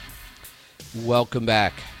Welcome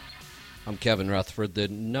back. I'm Kevin Rutherford. The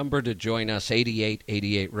number to join us,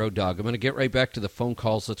 8888 Road Dog. I'm going to get right back to the phone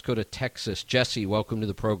calls. Let's go to Texas. Jesse, welcome to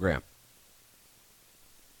the program.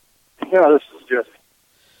 Yeah, this is Jesse.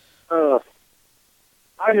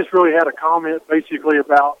 I just really had a comment basically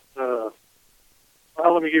about,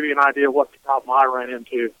 let me give you an idea of what problem I ran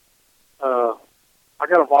into. I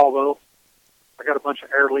got a Volvo. I got a bunch of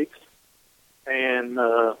air leaks, and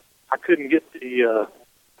I couldn't get the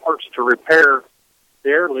parts to repair the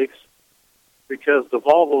air leaks because the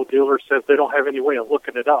Volvo dealer says they don't have any way of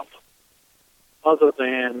looking it up other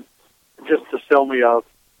than just to sell me a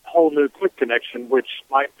whole new quick connection, which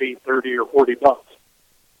might be $30 or $40.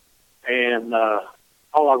 And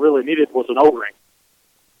all I really needed was an O-ring.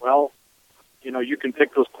 Well, you can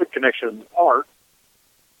take those quick connections apart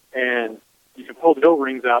and you can pull the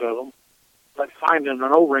O-rings out of them, but finding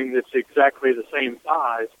an O-ring that's exactly the same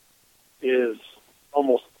size is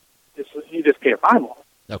almost, you just can't find one.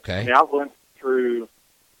 Okay. I went through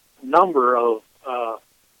a number of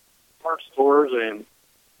parts stores and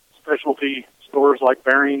specialty stores like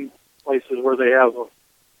bearing places where they have a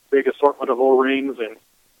big assortment of O-rings.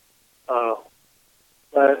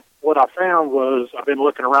 But what I found was I've been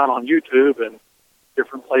looking around on YouTube and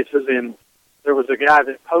different places, and there was a guy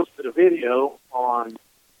that posted a video on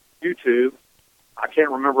YouTube. I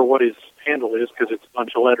can't remember what his handle is because it's a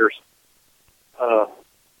bunch of letters.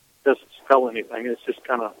 Doesn't spell anything. It's just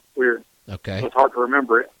kind of weird. Okay. So it's hard to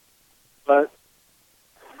remember it. But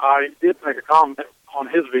I did make a comment on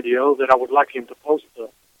his video that I would like him to post the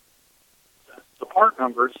part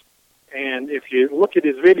numbers. And if you look at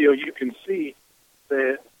his video, you can see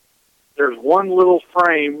that there's one little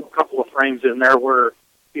frame, a couple of frames in there where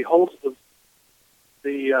he holds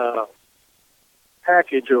the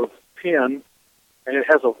package of pin, and it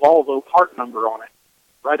has a Volvo part number on it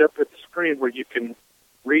right up at the screen where you can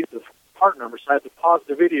read the part number. So I had to pause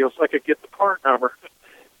the video so I could get the part number.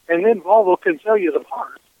 And then Volvo can sell you the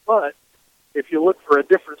parts. But if you look for a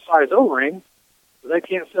different size O-ring, they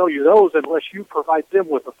can't sell you those unless you provide them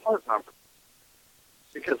with a part number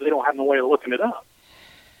because they don't have no way of looking it up.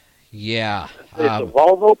 Yeah. It's a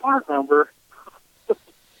Volvo part number.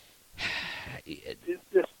 It's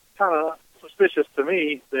just kind of suspicious to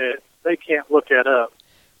me that they can't look that up.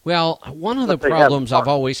 Well, one of the problems I've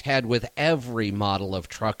always had with every model of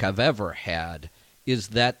truck I've ever had is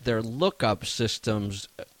that their lookup systems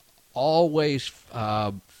always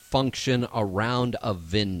function around a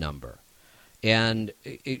VIN number. And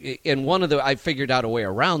I figured out a way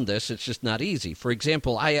around this. It's just not easy. For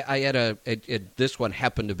example, I had this one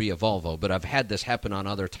happened to be a Volvo, but I've had this happen on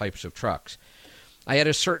other types of trucks. I had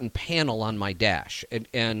a certain panel on my dash,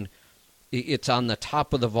 and it's on the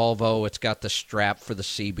top of the Volvo. It's got the strap for the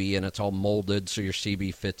CB, and it's all molded so your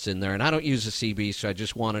CB fits in there. And I don't use a CB, so I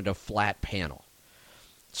just wanted a flat panel.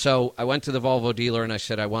 So I went to the Volvo dealer, and I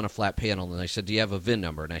said, I want a flat panel. And they said, do you have a VIN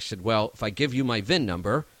number? And I said, well, if I give you my VIN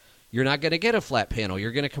number, you're not going to get a flat panel.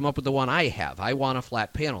 You're going to come up with the one I have. I want a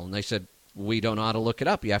flat panel. And they said, we don't know how to look it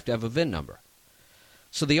up. You have to have a VIN number.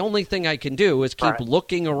 So the only thing I can do is keep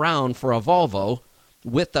looking around for a Volvo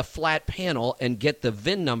with the flat panel and get the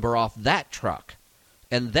VIN number off that truck.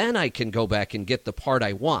 And then I can go back and get the part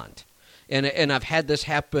I want. And I've had this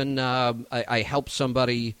happen. I helped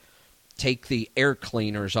somebody take the air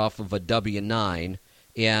cleaners off of a W9,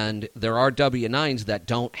 and there are W9s that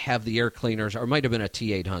don't have the air cleaners, or it might have been a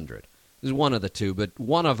T800. This is one of the two, but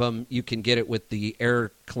one of them you can get it with the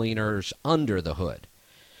air cleaners under the hood.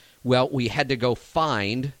 Well, we had to go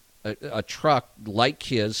find a truck like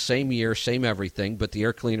his, same year, same everything, but the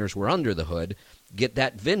air cleaners were under the hood, get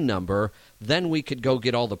that VIN number, then we could go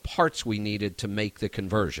get all the parts we needed to make the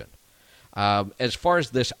conversion. As far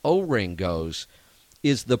as this O-ring goes,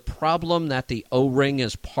 is the problem that the O-ring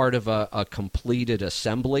is part of a completed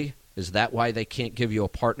assembly? Is that why they can't give you a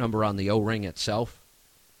part number on the O-ring itself?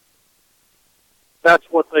 That's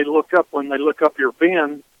what they look up when they look up your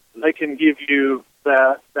VIN. They can give you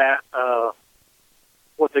that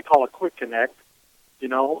what they call a quick connect. You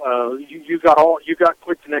got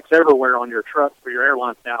quick connects everywhere on your truck for your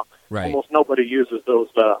airlines now. Right. Almost nobody uses those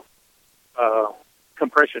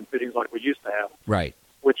compression fittings like we used to have. Right.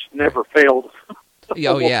 Which never failed.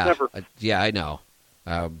 Oh yeah. Never. Yeah, I know.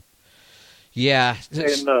 Yeah.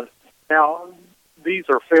 And now these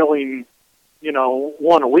are failing,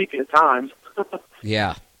 one a week at times.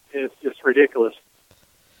 Yeah. It's just ridiculous.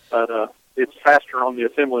 But it's faster on the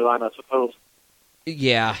assembly line, I suppose.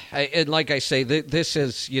 Yeah, and like I say, this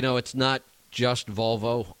is, it's not just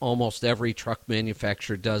Volvo. Almost every truck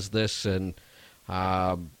manufacturer does this, and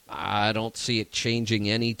I don't see it changing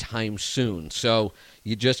anytime soon. So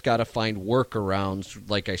You just got to find workarounds.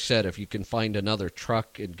 Like I said, if you can find another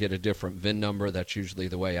truck and get a different VIN number, that's usually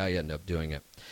the way I end up doing it.